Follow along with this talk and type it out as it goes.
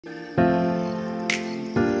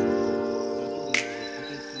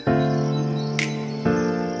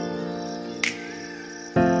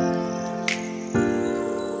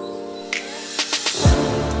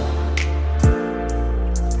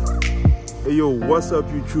Yo, what's up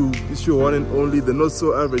YouTube? It's your one and only, the not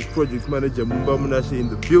so average project manager Mumba Munashe in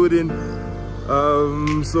the building.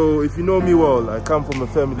 So if you know me well, I come from a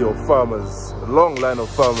family of farmers, a long line of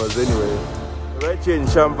farmers anyway. Right here in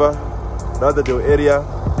Shamba, Lauderdale area,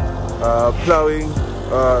 plowing.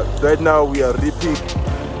 Right now we are reaping.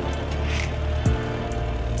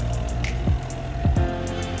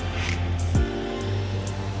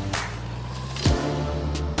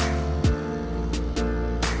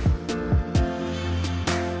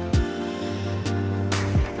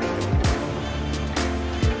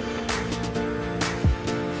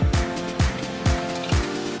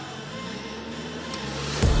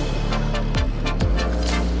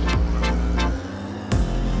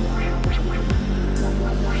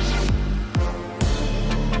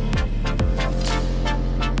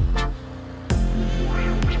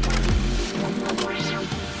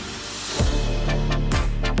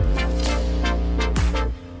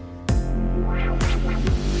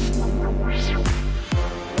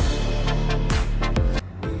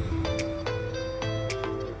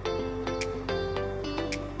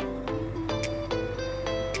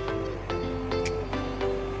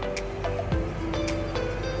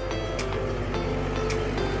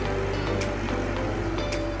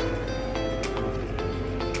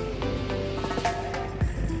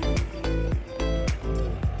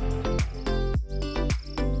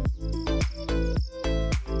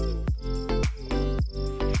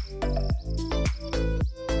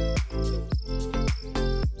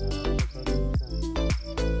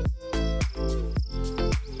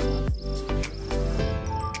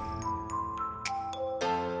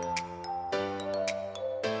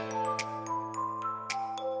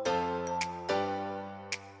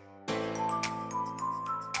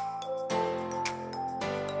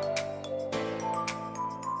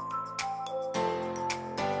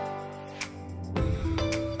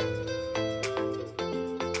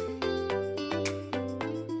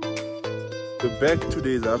 We're back 2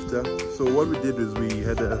 days after. So what we did is we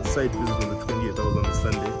had a site visit on the 28th, that was on the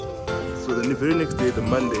Sunday. So then the very next day, the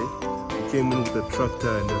Monday, we came in with a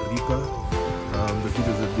tractor and a reaper. The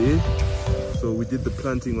videos are there. So we did the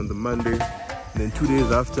planting on the Monday, and then 2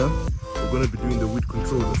 days after, we're going to be doing the weed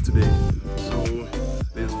control of today. So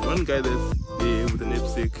there's one guy that's there with an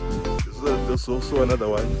knapsack. There's also another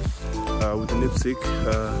one with a knapsack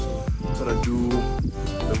gonna do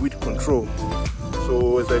the weed control.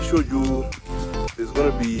 So as I showed you, there's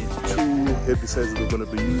going to be two herbicides we're going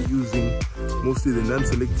to be using, mostly the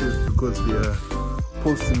non-selectives because they are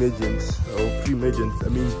post-emergent or pre-emergent. I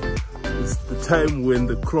mean, it's the time when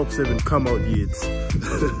the crops haven't come out yet.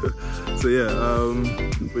 So yeah,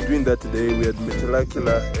 we're doing that today. We had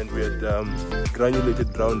Metalacular and we had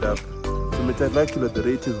granulated Roundup. So Metalacular, the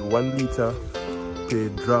rate is 1 liter per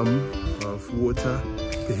drum of water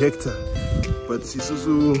per hectare. But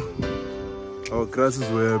Sisusu, our grasses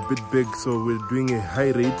were a bit big, so we're doing a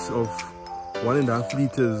high rate of 1.5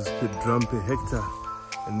 liters per drum per hectare.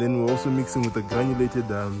 And then we're also mixing with the granulated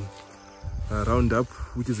Roundup,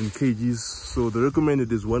 which is in kgs. So the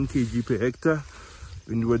recommended is 1 kg per hectare,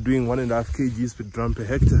 and we're doing 1.5 kgs per drum per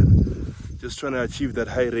hectare. Just trying to achieve that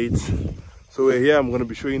high rate. So we're here, I'm going to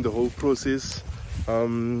be showing the whole process.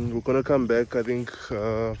 We're going to come back, I think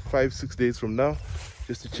 5-6 days from now,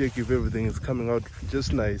 just to check if everything is coming out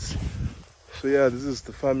just nice. So yeah, this is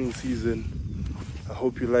the farming season. I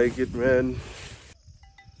hope you like it, man.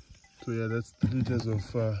 So yeah, that's the liters of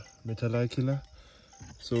Metalacular.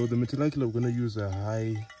 So the Metalacular, we're gonna use a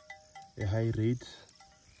high rate,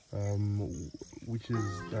 which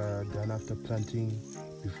is done after planting,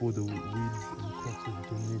 before the weeds and crops have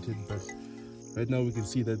germinated. But right now we can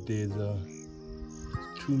see that there's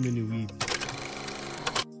too many weeds.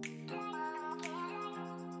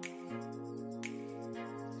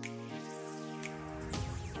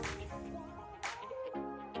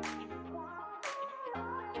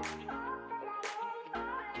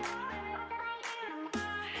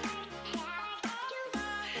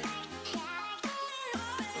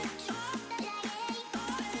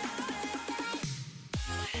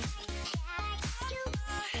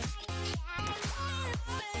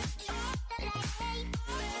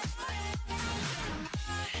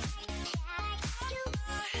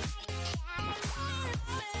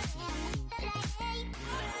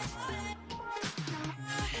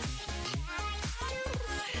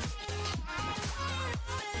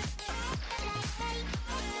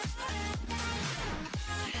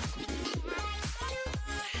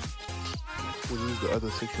 So this is the other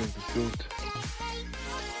section of the field,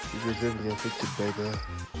 which was heavily affected by the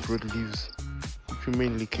broad leaves, which we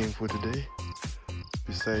mainly came for today.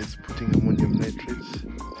 Besides putting ammonium nitrates,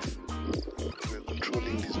 we're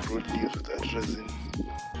controlling these broad leaves with atrazine.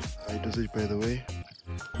 High dosage, by the way.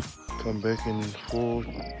 Come back in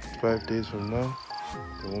 4-5 days from now,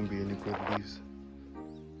 there won't be any broad leaves.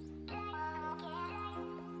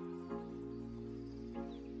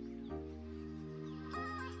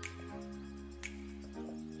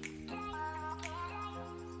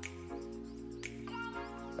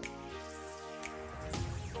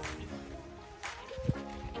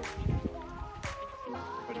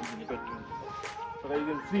 But you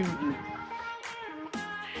can see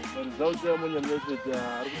the results the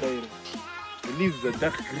leaves are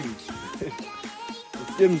dark green. The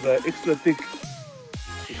stems are extra thick.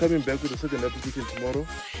 We're coming back with a second application tomorrow.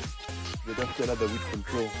 But after another weed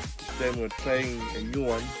control. This time we're trying a new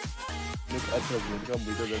one. Not atrazine, come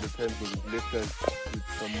with us at the time because it left us with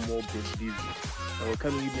some more broad leaves. And we're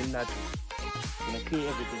coming in nuts. Gonna clean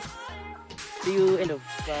everything. See you end of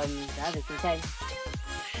the harvesting time.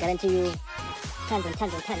 Guarantee you tons and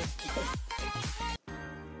tons and tons.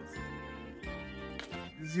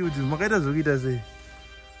 This is huge. Makaida Zogita say.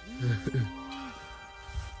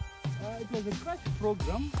 It was a crash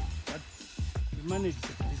program, but we managed to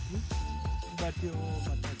but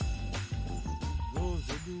those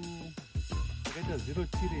who do zero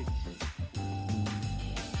tillage.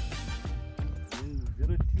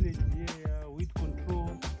 Zero tillage here, weed control,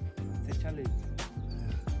 it's a challenge.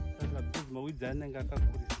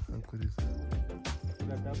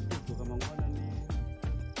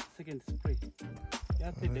 Second spray.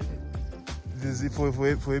 This is for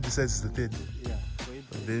besides the third. Yeah.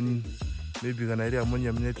 Then maybe an idea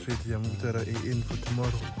ammonium nitrate in for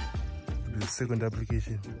tomorrow. The second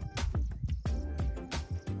application.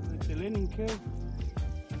 It's a learning curve.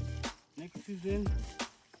 Next season,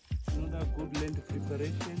 another good land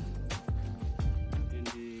preparation and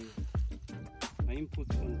my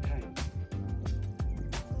inputs on time.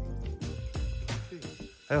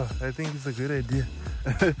 Oh, I think it's a good idea.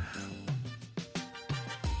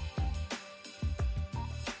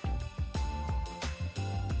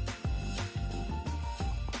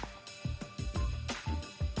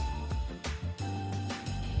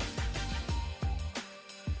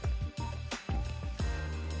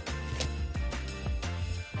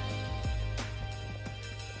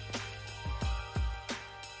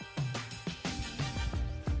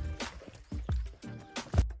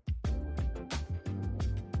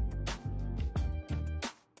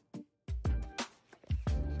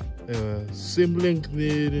 Same length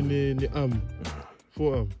the arm,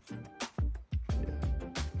 forearm.